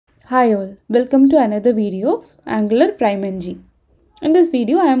Hi all, welcome to another video of Angular PrimeNG. In this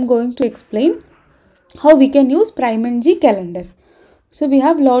video, I am going to explain how we can use PrimeNG Calendar. So we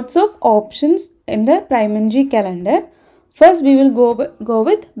have lots of options in the PrimeNG Calendar. First, we will go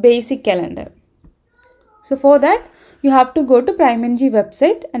with basic calendar. So for that, you have to go to PrimeNG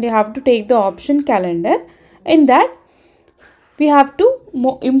website and you have to take the option calendar. In that, we have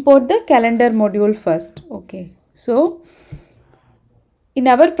to import the calendar module first. Okay, so in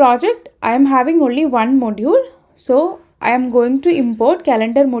our project, I am having only one module. So I am going to import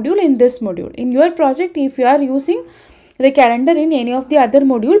calendar module in this module. In your project, if you are using the calendar in any of the other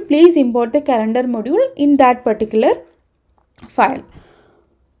module, please import the calendar module in that particular file.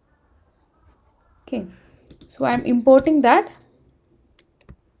 Okay, so I am importing that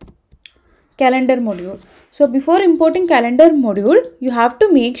calendar module. So before importing calendar module, you have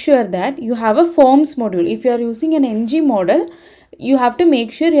to make sure that you have a forms module. If you are using an NG model, you have to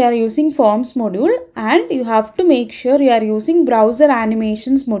make sure you are using forms module, and you have to make sure you are using browser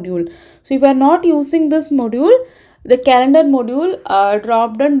animations module. So if you are not using this module, the calendar module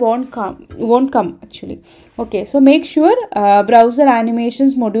drop down won't come actually. Okay, so make sure browser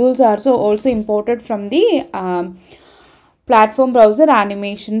animations modules are also imported from the platform browser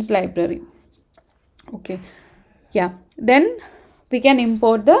animations library. Okay, yeah, then we can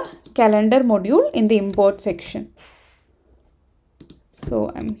import the calendar module in the import section.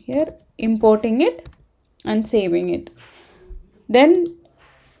 So I'm here importing it and saving it. Then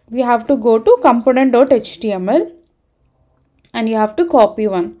we have to go to component.html and you have to copy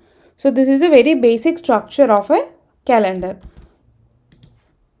one. So this is a very basic structure of a calendar.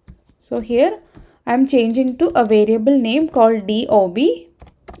 So here I am changing to a variable name called DOB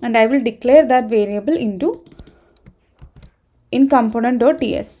and I will declare that variable in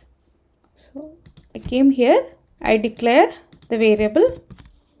component.ts. So I came here, I declare the variable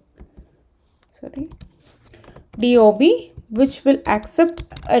DOB, which will accept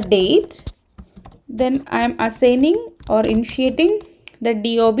a date. Then I am assigning or initiating the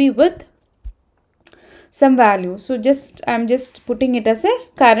DOB with some value. So I am just putting it as a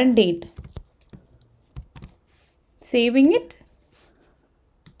current date. Saving it.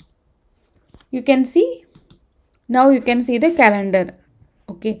 You can see, now you can see the calendar.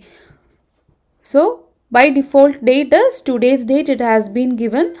 Okay. So by default date is today's date. It has been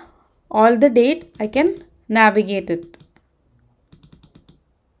given. All the date I can navigate it.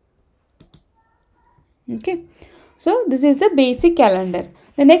 Okay. So this is the basic calendar.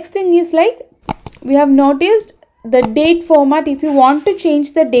 The next thing is like we have noticed the date format. If you want to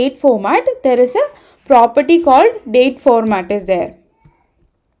change the date format, there is a property called date format is there.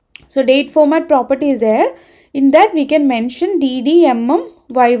 So date format property is there. In that we can mention DD, MM,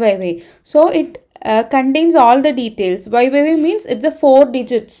 YYY. So it contains all the details. YYY means it's a 4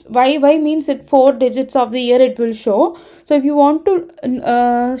 digits. YY means it 4 digits of the year it will show. So if you want to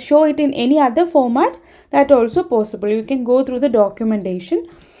show it in any other format, that also possible. You can go through the documentation.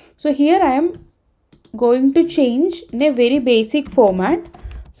 So here I am going to change in a very basic format.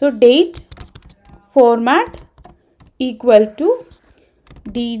 So date format equal to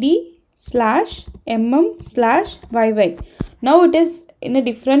DD/MM/YY. Now it is in a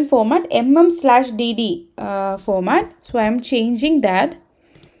different format, MM/DD format. So I am changing that.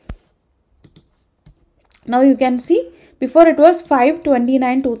 Now you can see before it was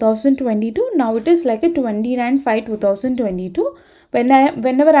 5/29/2022. Now it is like a 29/5/2022.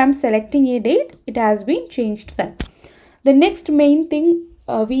 Whenever I am selecting a date, it has been changed that. The next main thing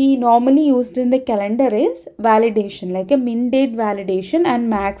we normally used in the calendar is validation, like a MinDate validation and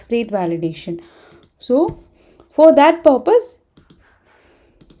MaxDate validation. So for that purpose,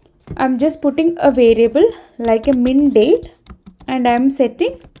 I'm just putting a variable like a MinDate and I'm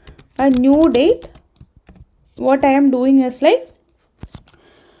setting a new date. What I am doing is like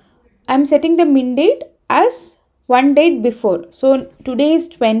I'm setting the MinDate as one date before. So today is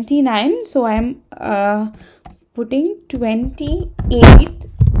 29. So I am putting 28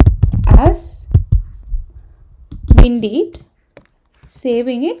 as MinDate,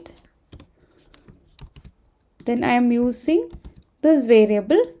 saving it. Then I am using this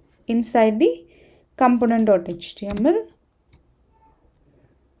variable inside the component.html.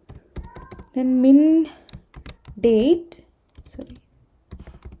 Then MinDate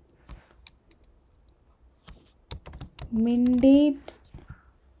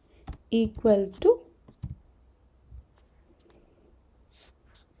equal to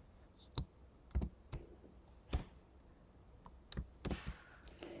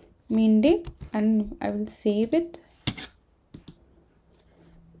MinDate, and I will save it.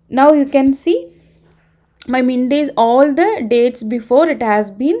 Now you can see my min days, all the dates before it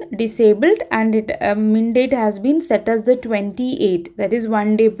has been disabled, and it min date has been set as the 28, that is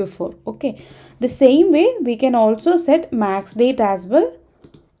one day before. Okay, the same way we can also set max date as well.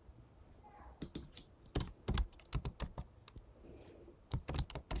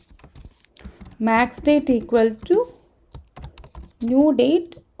 Max date equal to new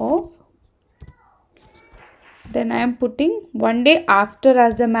date of, then I am putting one day after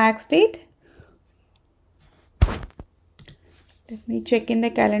as the max date. Let me check in the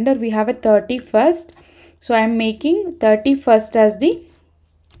calendar. We have a 31st. So I am making 31st as the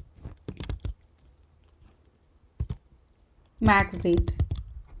max date.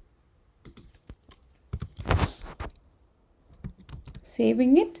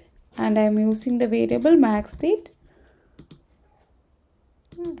 Saving it, and I am using the variable max date,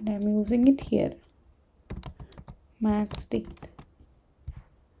 and I am using it here. Max date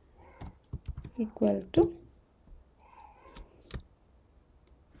equal to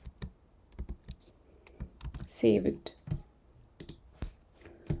save it.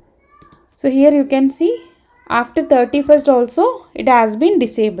 So here you can see after 31st also it has been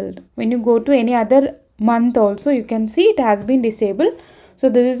disabled. When you go to any other month also, you can see it has been disabled. So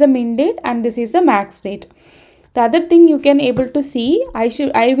this is the min date and this is the max date. The other thing you can able to see,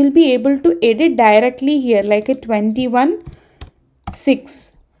 I will be able to edit directly here like a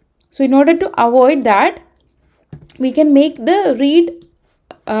 21/6. So in order to avoid that, we can make the read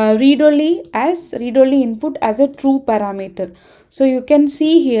only input as a true parameter. So you can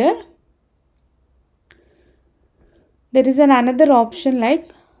see here there is another option like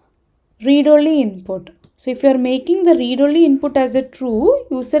read only input. So if you are making the read only input as a true,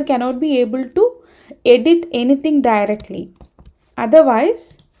 user cannot be able to edit anything directly.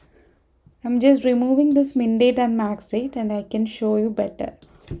 Otherwise, I'm just removing this min date and max date and I can show you better.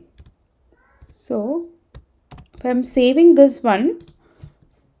 So if I'm saving this one,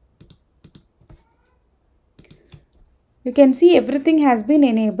 you can see everything has been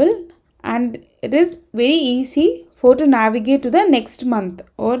enabled, and it is very easy for to navigate to the next month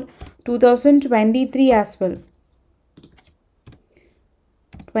or 2023 as well.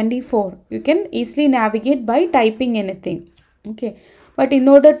 24, you can easily navigate by typing anything. Okay, but in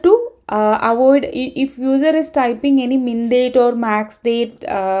order to avoid, if user is typing any min date or max date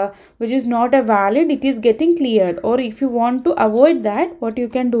which is not a valid, it is getting cleared. Or if you want to avoid that, what you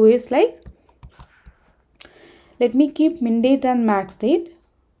can do is like, let me keep min date and max date,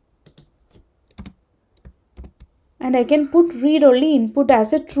 and I can put read only input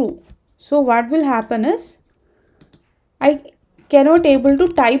as a true. So what will happen is, I cannot able to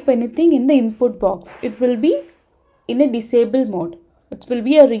type anything in the input box. It will be in a disable mode. It will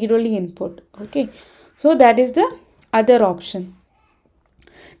be a read only input. Okay, so that is the other option.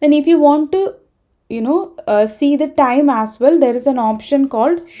 Then if you want to see the time as well, there is an option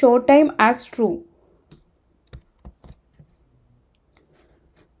called show time as true.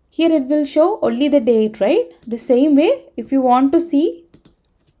 Here it will show only the date, right? The same way, if you want to see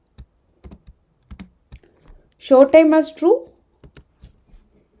show time as true,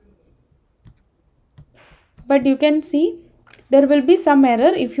 but you can see there will be some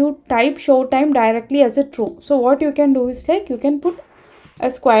error if you type show time directly as a true. So what you can do is like, you can put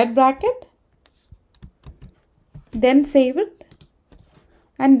a square bracket, then save it,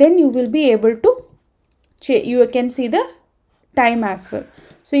 and then you will be able to you can see the time as well.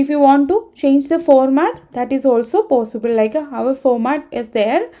 So if you want to change the format, that is also possible, like our format is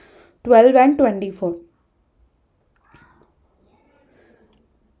there 12 and 24.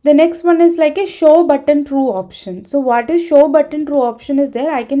 The next one is like a show button true option. So what is show button true option is there,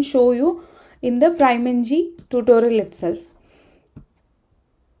 I can show you in the PrimeNG tutorial itself.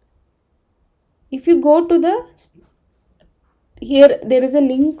 If you go to the, here there is a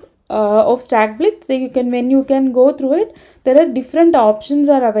link of StackBlitz, so when you can go through it, there are different options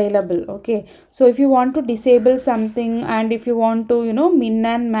are available. Okay, so if you want to disable something, and if you want to min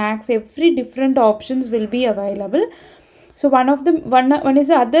and max, every different options will be available. So one is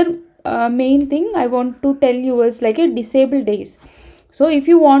the other main thing I want to tell you is like a disable days. So if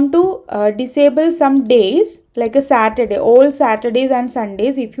you want to disable some days like a Saturday, all Saturdays and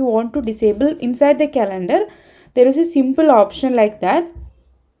Sundays, if you want to disable inside the calendar, there is a simple option like that.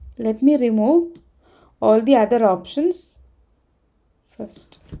 Let me remove all the other options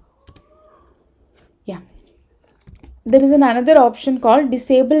first. Yeah, there is another option called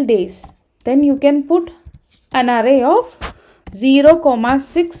disable days. Then you can put an array of 0,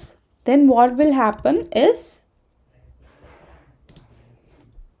 6. Then what will happen is,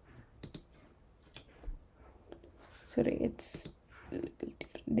 sorry, it's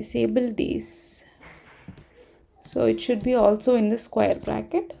disable days. So it should be also in the square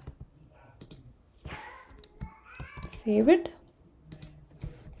bracket. Save it.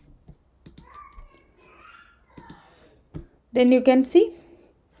 Then you can see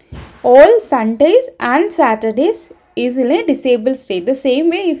all Sundays and Saturdays is in a disabled state. The same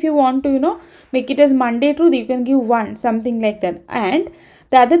way, if you want to make it as Monday to, you can give 1, something like that. And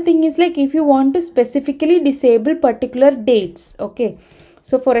the other thing is like if you want to specifically disable particular dates. Okay,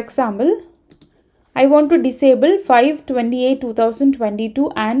 so for example, I want to disable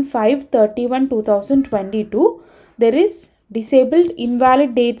 5/28/2022 and 5/31/2022. There is disabled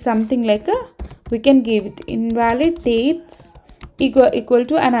invalid date, something like we can give it invalid dates equal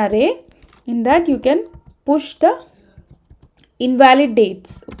to an array. In that you can push the invalid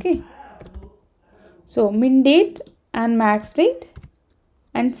dates. Okay, so MinDate and MaxDate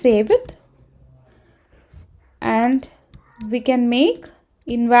and save it, and we can make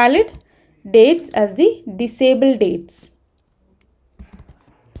invalid dates as the disabled dates.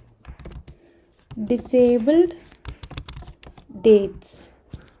 Disabled dates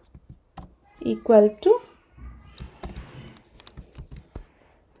equal to,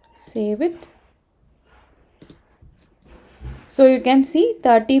 save it. So you can see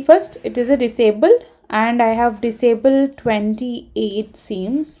 31st it is a disabled, and I have disabled 28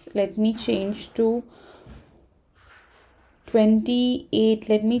 seems. Let me change to 28.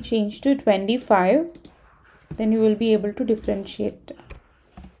 Let me change to 25. Then you will be able to differentiate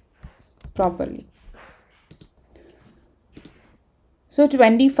properly. So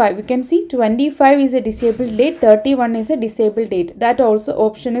 25, you can see 25 is a disabled date, 31 is a disabled date. That also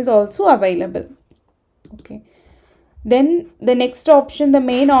option is also available. Okay. Then the next option, the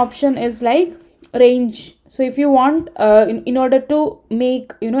main option is like range. So if you want in order to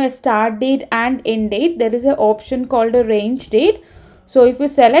make a start date and end date, there is an option called a range date. So if you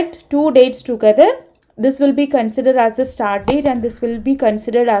select two dates together, this will be considered as a start date and this will be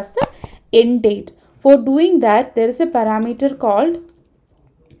considered as the end date. For doing that, there is a parameter called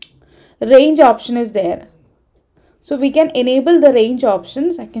range option is there. So we can enable the range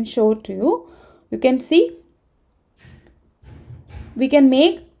options. I can show it to you. You can see we can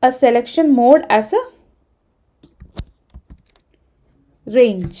make a selection mode as a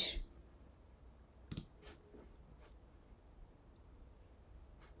range.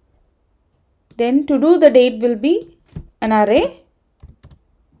 Then to do the date will be an array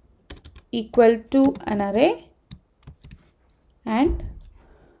equal to an array, and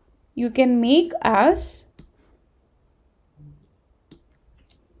you can make as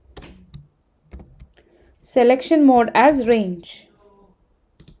selection mode as range.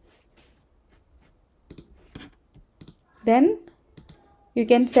 Then you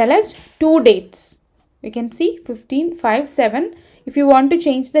can select two dates. You can see 15, 5, 7. If you want to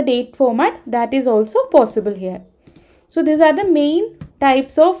change the date format, that is also possible here. So these are the main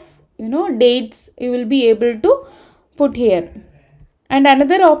types of dates you will be able to put here. And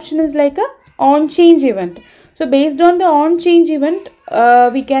another option is like a on change event. So based on the on change event,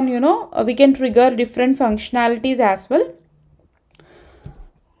 we can trigger different functionalities as well.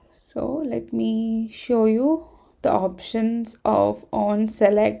 So let me show you the options of on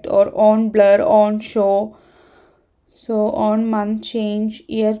select or on blur, on show. So on month change,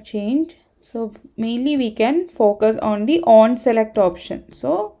 year change. So mainly we can focus on the on select option.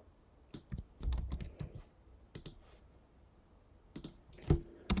 So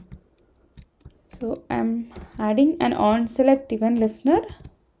I'm adding an on select event listener.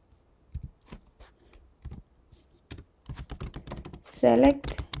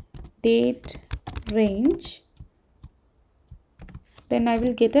 Select date range. Then I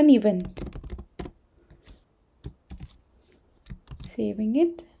will get an event. Saving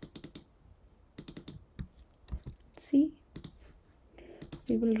it. See,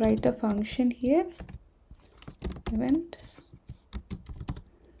 we will write a function here, event,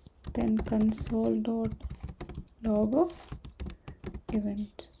 then console.log of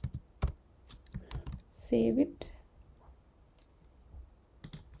event. Save it.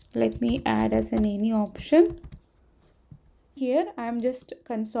 Let me add as an any option. Here I am just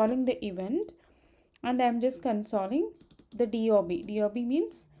consoling the event and I am just consoling the DOB. DOB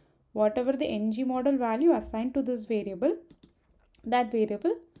means whatever the ng model value assigned to this variable, that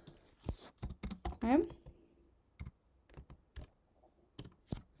variable I am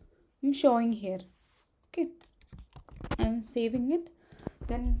showing here. Okay, I am saving it.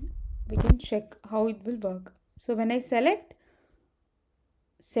 Then we can check how it will work. So when I select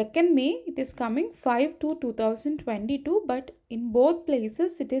 2nd May, it is coming 5/2/2022, but in both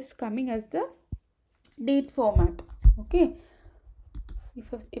places it is coming as the date format. Okay,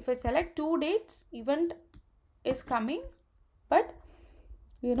 if I select two dates, event is coming, but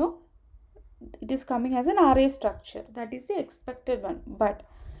you know, it is coming as an array structure. That is the expected one. But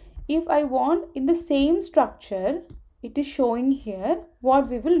if I want in the same structure, it is showing here, what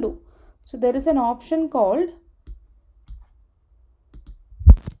we will do. So there is an option called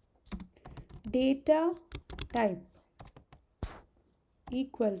data type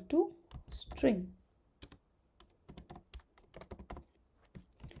equal to string.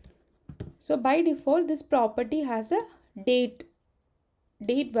 So by default, this property has a date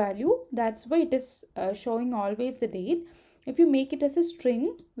value. That's why it is showing always the date. If you make it as a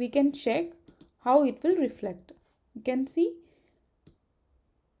string, we can check how it will reflect. You can see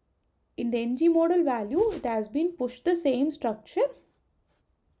in the ng model value, it has been pushed the same structure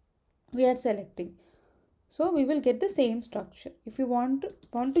we are selecting. So we will get the same structure. If you want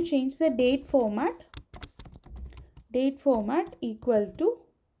to change the date format equal to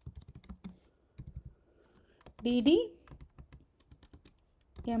dd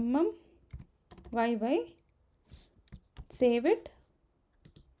YY, save it.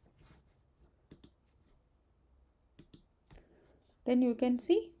 Then you can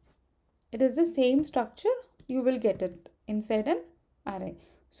see it is the same structure, you will get it inside an array.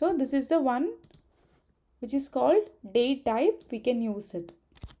 So this is the one which is called date type, we can use it.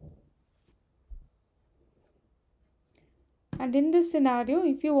 And in this scenario,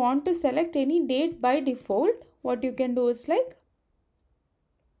 if you want to select any date by default, what you can do is like,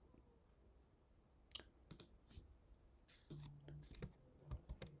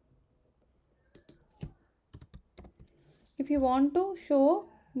 if you want to show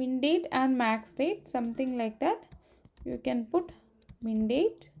MinDate and MaxDate, something like that, you can put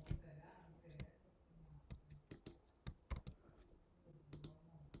MinDate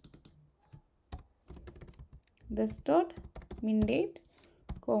this dot MinDate,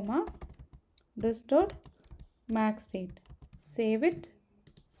 comma, this dot MaxDate. Save it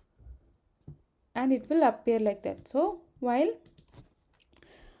and it will appear like that. So while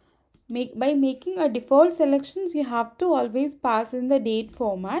by making a default selections, you have to always pass in the date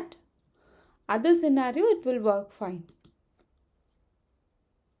format. Other scenario, it will work fine.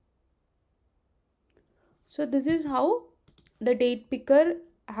 So this is how the date picker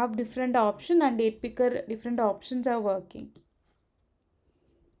have different option and date picker different options are working.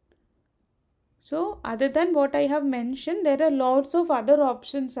 So other than what I have mentioned, there are lots of other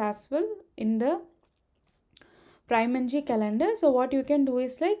options as well in the PrimeNG calendar. So what you can do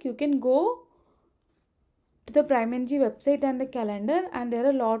is like, you can go to the PrimeNG website and the calendar, and there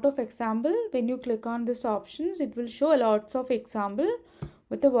are a lot of example. When you click on this options, it will show lots of example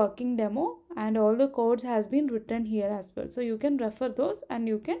with the working demo, and all the codes has been written here as well. So you can refer those and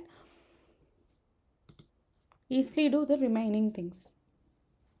you can easily do the remaining things.